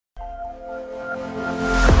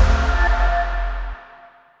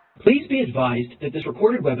be advised that this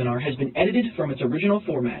recorded webinar has been edited from its original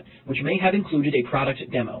format, which may have included a product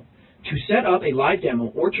demo. To set up a live demo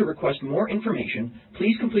or to request more information,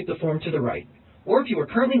 please complete the form to the right. Or if you are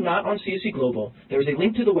currently not on CSC Global, there is a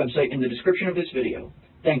link to the website in the description of this video.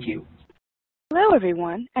 Thank you. Hello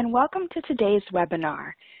everyone, and welcome to today's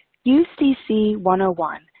webinar, UCC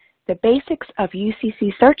 101, the basics of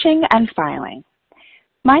UCC searching and filing.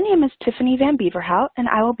 My name is Tiffany Van Beverhout, and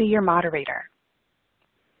I will be your moderator.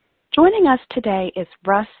 Joining us today is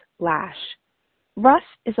Russ Lash. Russ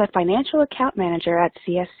is a financial account manager at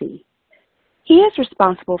CSC. He is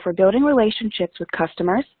responsible for building relationships with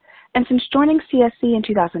customers, and since joining CSC in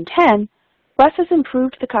 2010, Russ has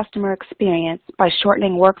improved the customer experience by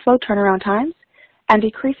shortening workflow turnaround times and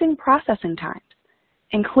decreasing processing times,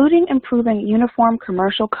 including improving uniform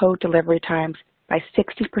commercial code delivery times by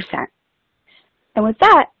 60%. And with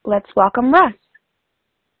that, let's welcome Russ.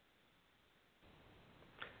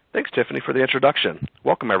 Thanks, Tiffany, for the introduction.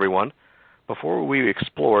 Welcome, everyone. Before we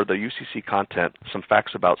explore the UCC content, some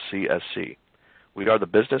facts about CSC. We are the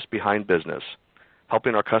business behind business,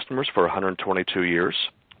 helping our customers for 122 years.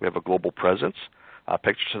 We have a global presence.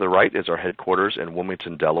 Picture to the right is our headquarters in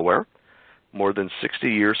Wilmington, Delaware. More than 60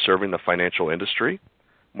 years serving the financial industry.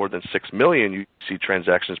 More than 6 million UCC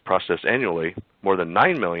transactions processed annually. More than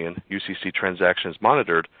 9 million UCC transactions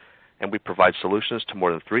monitored. And we provide solutions to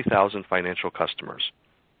more than 3,000 financial customers.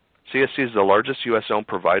 CSC is the largest U.S.-owned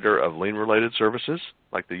provider of lien-related services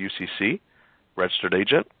like the UCC, registered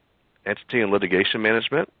agent, entity and litigation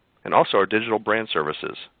management, and also our digital brand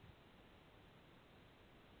services.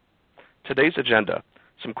 Today's agenda,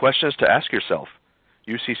 some questions to ask yourself: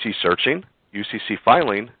 UCC searching, UCC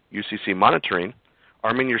filing, UCC monitoring,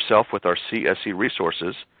 arming yourself with our CSC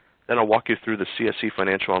resources. Then I'll walk you through the CSC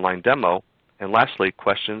Financial Online demo, and lastly,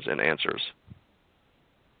 questions and answers.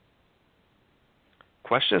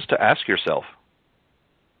 Questions to ask yourself.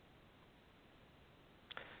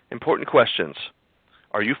 Important questions.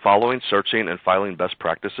 Are you following searching and filing best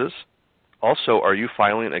practices? Also, are you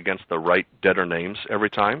filing against the right debtor names every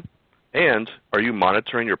time? And are you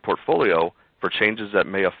monitoring your portfolio for changes that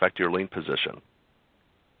may affect your lien position?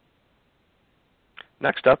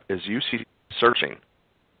 Next up is UCC searching.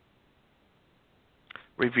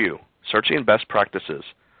 Review. Searching best practices.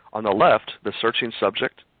 On the left, the searching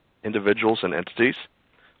subject, individuals and entities.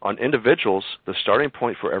 On individuals, the starting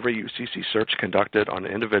point for every UCC search conducted on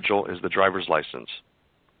an individual is the driver's license.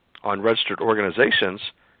 On registered organizations,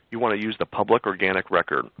 you want to use the public organic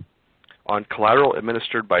record. On collateral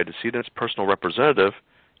administered by a decedent's personal representative,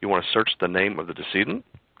 you want to search the name of the decedent.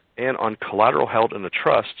 And on collateral held in a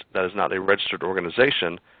trust that is not a registered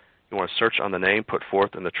organization, you want to search on the name put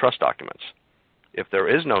forth in the trust documents. If there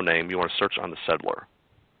is no name, you want to search on the settlor.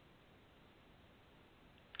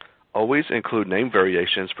 Always include name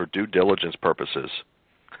variations for due diligence purposes.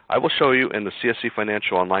 I will show you in the CSC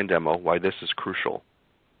Financial Online demo why this is crucial.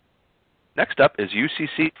 Next up is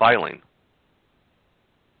UCC filing.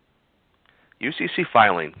 UCC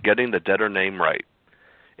filing, getting the debtor name right.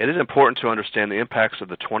 It is important to understand the impacts of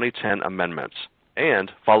the 2010 amendments and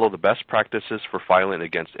follow the best practices for filing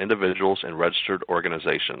against individuals and registered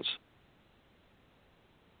organizations.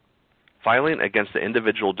 Filing against the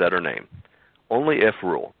individual debtor name. Only if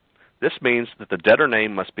rule. This means that the debtor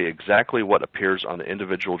name must be exactly what appears on the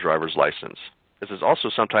individual driver's license. This is also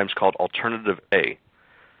sometimes called Alternative A.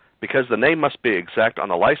 Because the name must be exact on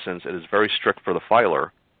the license, it is very strict for the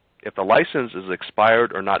filer. If the license is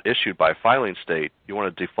expired or not issued by a filing state, you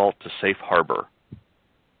want to default to safe harbor.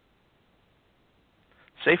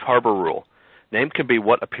 Safe harbor rule. Name can be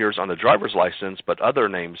what appears on the driver's license, but other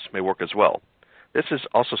names may work as well. This is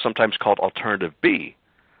also sometimes called Alternative B,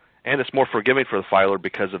 and it's more forgiving for the filer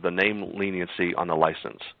because of the name leniency on the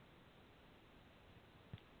license.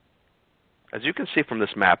 As you can see from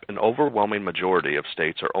this map, an overwhelming majority of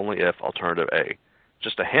states are only if Alternative A.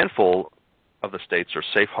 Just a handful of the states are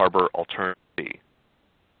Safe Harbor Alternative B.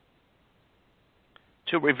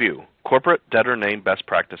 To review, corporate debtor name best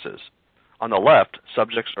practices. On the left,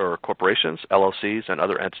 subjects are corporations, LLCs, and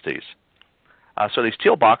other entities. So these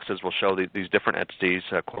teal boxes will show these different entities,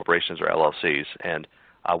 corporations or LLCs, and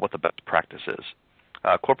what the best practice is.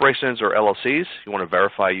 Corporations or LLCs, you want to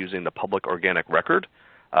verify using the public organic record,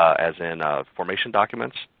 as in formation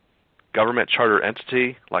documents. Government chartered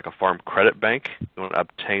entity, like a farm credit bank, you want to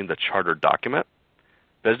obtain the chartered document.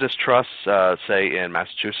 Business trusts, say in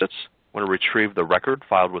Massachusetts, want to retrieve the record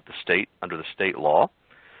filed with the state under the state law.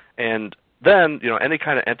 And then, any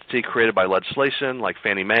kind of entity created by legislation, like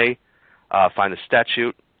Fannie Mae, find the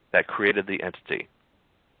statute that created the entity.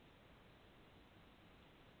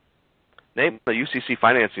 Name the UCC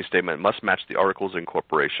financing statement must match the articles of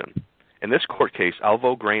incorporation. In this court case,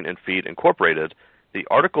 Alvo Grain and Feed Incorporated, the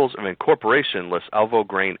Articles of Incorporation list Alvo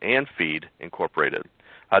Grain and Feed Incorporated.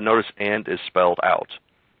 Notice "and" is spelled out.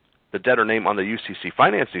 The debtor name on the UCC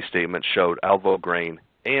financing statement showed Alvo Grain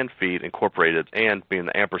and Feed Incorporated, and being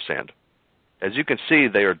the ampersand. As you can see,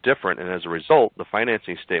 they are different, and as a result, the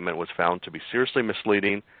financing statement was found to be seriously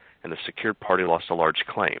misleading, and the secured party lost a large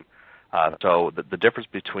claim. So the difference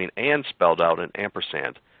between "and" spelled out and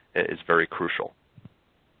ampersand is very crucial.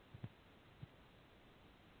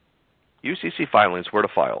 UCC filings, where to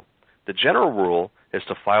file. The general rule is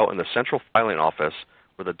to file in the central filing office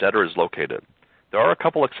where the debtor is located. There are a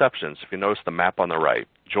couple exceptions if you notice the map on the right,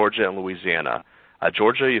 Georgia and Louisiana.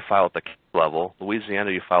 Georgia, you file at the county level.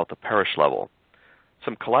 Louisiana, you file at the parish level.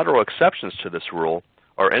 Some collateral exceptions to this rule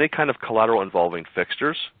are any kind of collateral involving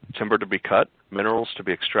fixtures, timber to be cut, minerals to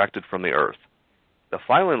be extracted from the earth. The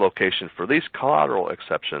filing location for these collateral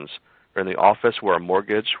exceptions are in the office where a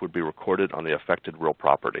mortgage would be recorded on the affected real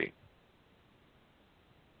property.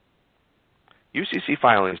 UCC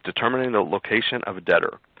filings determining the location of a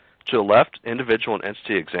debtor. To the left, individual and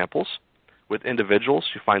entity examples. With individuals,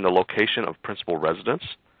 you find the location of principal residence.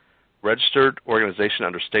 Registered organization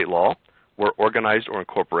under state law, where organized or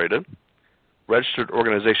incorporated. Registered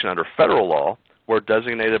organization under federal law, where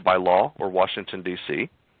designated by law or Washington, D.C.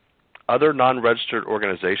 Other non-registered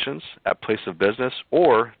organizations at place of business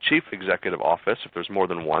or chief executive office if there's more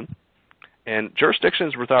than one. And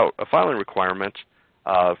jurisdictions without a filing requirement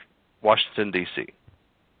of Washington, D.C.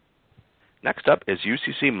 Next up is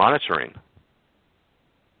UCC monitoring.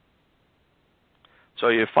 So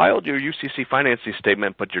you filed your UCC financing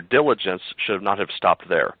statement, but your diligence should not have stopped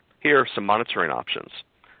there. Here are some monitoring options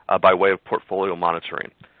by way of portfolio monitoring.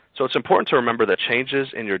 So it's important to remember that changes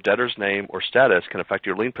in your debtor's name or status can affect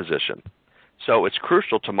your lien position. So it's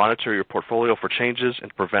crucial to monitor your portfolio for changes and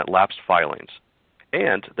to prevent lapsed filings.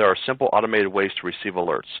 And there are simple automated ways to receive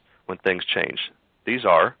alerts when things change. These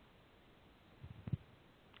are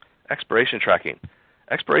expiration tracking.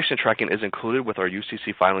 Expiration tracking is included with our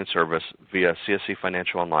UCC filing service via CSC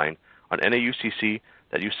Financial Online on any UCC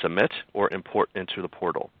that you submit or import into the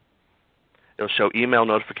portal. It'll show email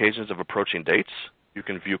notifications of approaching dates. You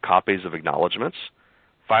can view copies of acknowledgments.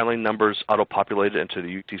 Filing numbers auto-populated into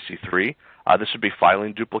the UCC-3. This would be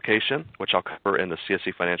filing duplication, which I'll cover in the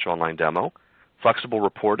CSC Financial Online demo. Flexible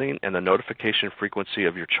reporting and the notification frequency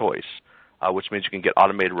of your choice, which means you can get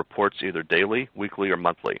automated reports either daily, weekly, or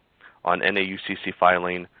monthly on any UCC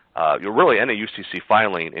filing, any UCC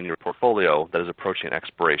filing in your portfolio that is approaching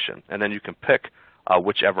expiration. And then you can pick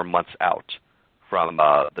whichever month's out from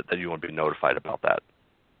that you want to be notified about that.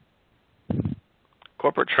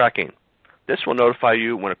 Corporate tracking. This will notify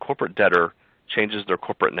you when a corporate debtor changes their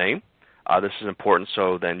corporate name. This is important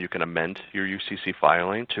so then you can amend your UCC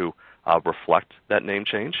filing to reflect that name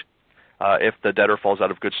change. If the debtor falls out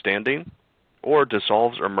of good standing or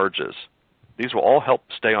dissolves or merges. These will all help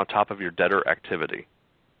stay on top of your debtor activity.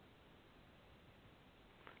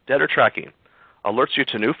 Debtor tracking alerts you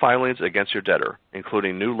to new filings against your debtor,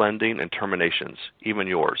 including new lending and terminations, even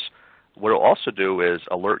yours. What it will also do is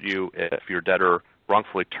alert you if your debtor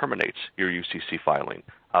wrongfully terminates your UCC filing,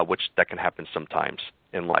 which that can happen sometimes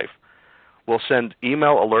in life. We'll send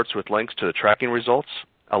email alerts with links to the tracking results,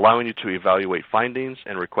 allowing you to evaluate findings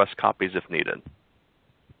and request copies if needed.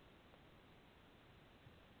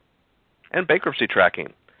 And bankruptcy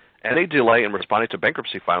tracking. Any delay in responding to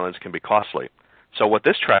bankruptcy filings can be costly. So what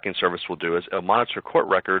this tracking service will do is it'll monitor court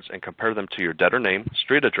records and compare them to your debtor name,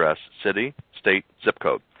 street address, city, state, zip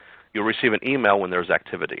code. You'll receive an email when there's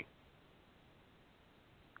activity.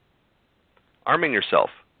 Arming yourself.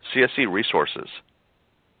 CSC resources.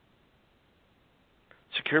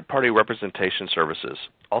 Secured Party Representation Services,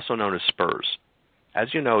 also known as SPRS.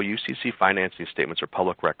 As you know, UCC financing statements are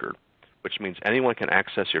public record, which means anyone can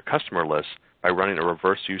access your customer list by running a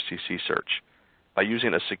reverse UCC search. By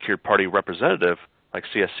using a secured party representative like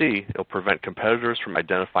CSC, it will prevent competitors from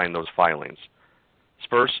identifying those filings.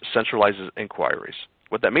 SPRS centralizes inquiries.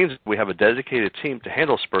 What that means is we have a dedicated team to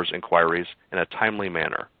handle SPRS inquiries in a timely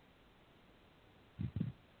manner.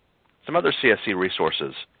 Some other CSC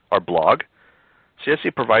resources are blog.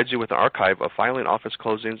 CSC provides you with an archive of filing office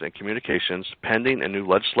closings and communications pending and new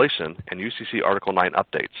legislation and UCC Article 9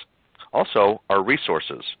 updates. Also, our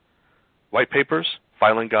resources, white papers,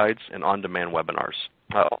 filing guides, and on-demand webinars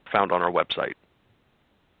found on our website.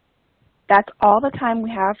 That's all the time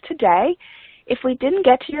we have today. If we didn't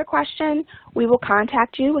get to your question, we will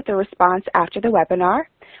contact you with a response after the webinar.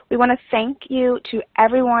 We want to thank you to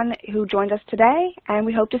everyone who joined us today, and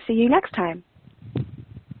we hope to see you next time.